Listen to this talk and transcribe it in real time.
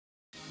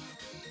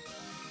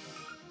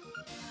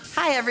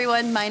Hi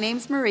everyone, my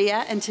name's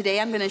Maria and today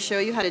I'm going to show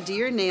you how to do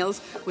your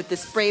nails with the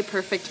Spray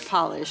Perfect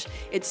polish.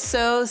 It's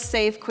so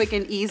safe, quick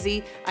and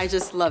easy. I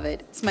just love it.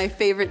 It's my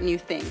favorite new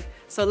thing.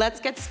 So let's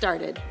get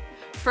started.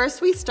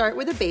 First we start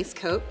with a base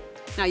coat.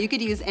 Now you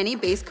could use any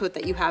base coat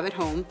that you have at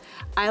home.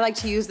 I like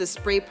to use the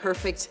Spray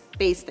Perfect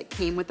base that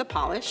came with the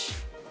polish.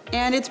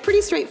 And it's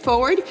pretty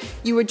straightforward.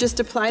 You would just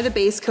apply the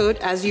base coat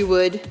as you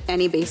would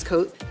any base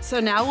coat.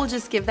 So now we'll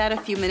just give that a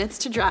few minutes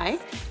to dry.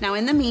 Now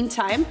in the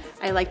meantime,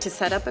 I like to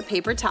set up a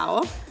paper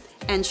towel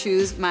and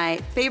choose my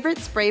favorite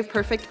Spray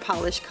Perfect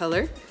polish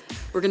color.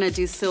 We're gonna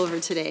do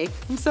silver today.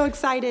 I'm so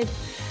excited.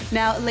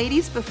 Now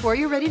ladies, before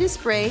you're ready to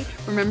spray,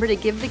 remember to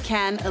give the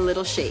can a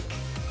little shake.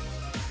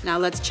 Now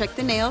let's check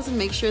the nails and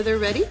make sure they're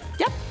ready.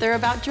 Yep, they're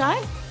about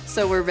dry,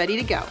 so we're ready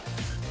to go.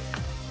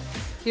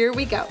 Here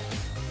we go.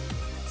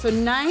 So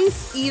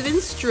nice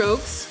even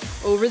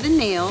strokes over the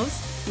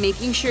nails,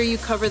 making sure you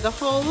cover the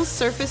whole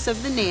surface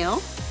of the nail.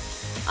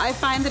 I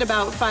find that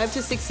about 5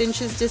 to 6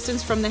 inches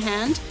distance from the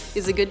hand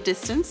is a good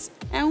distance,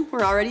 and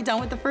we're already done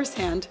with the first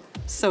hand.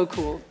 So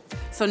cool.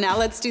 So now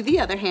let's do the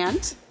other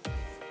hand.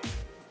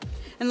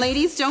 And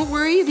ladies, don't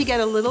worry if you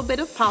get a little bit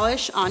of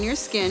polish on your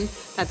skin.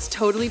 That's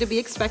totally to be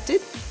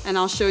expected, and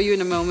I'll show you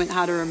in a moment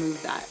how to remove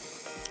that.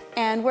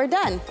 And we're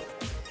done.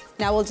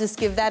 Now we'll just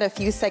give that a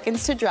few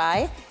seconds to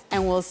dry,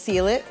 and we'll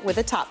seal it with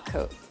a top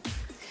coat.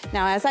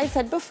 Now, as I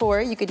said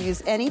before, you could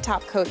use any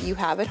top coat you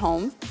have at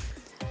home.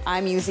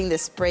 I'm using the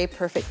Spray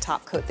Perfect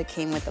top coat that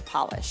came with the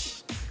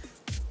polish.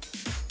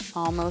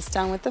 Almost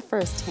done with the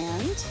first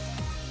hand.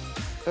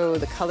 Oh,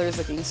 the color is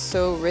looking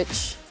so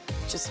rich,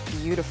 just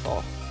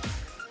beautiful.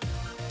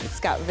 It's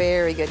got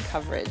very good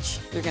coverage.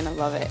 You're gonna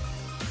love it.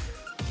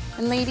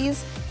 And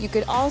ladies, you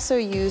could also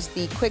use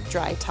the quick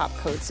dry top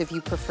coats if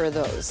you prefer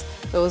those.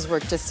 Those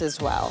work just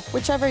as well,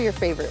 whichever your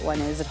favorite one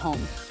is at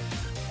home.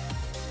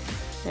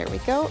 There we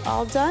go,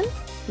 all done.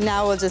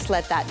 Now we'll just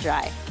let that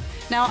dry.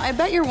 Now I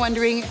bet you're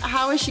wondering,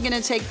 how is she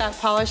gonna take that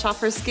polish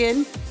off her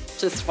skin?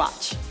 Just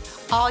watch.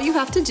 All you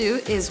have to do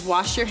is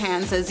wash your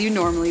hands as you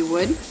normally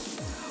would,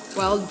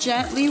 while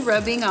gently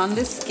rubbing on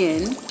the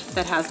skin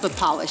that has the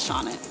polish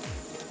on it.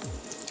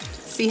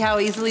 See how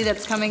easily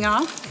that's coming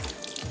off?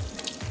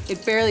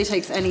 It barely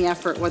takes any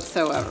effort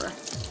whatsoever.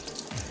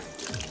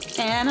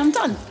 And I'm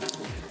done.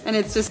 And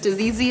it's just as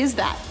easy as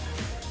that.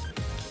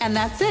 And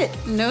that's it.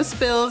 No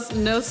spills,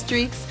 no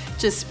streaks,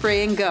 just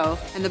spray and go.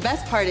 And the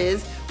best part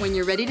is, when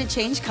you're ready to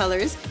change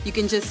colors, you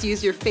can just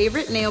use your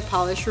favorite nail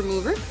polish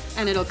remover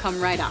and it'll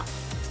come right off.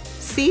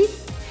 See?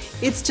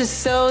 It's just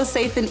so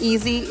safe and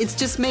easy. It's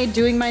just made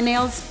doing my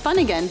nails fun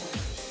again.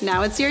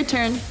 Now it's your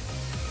turn.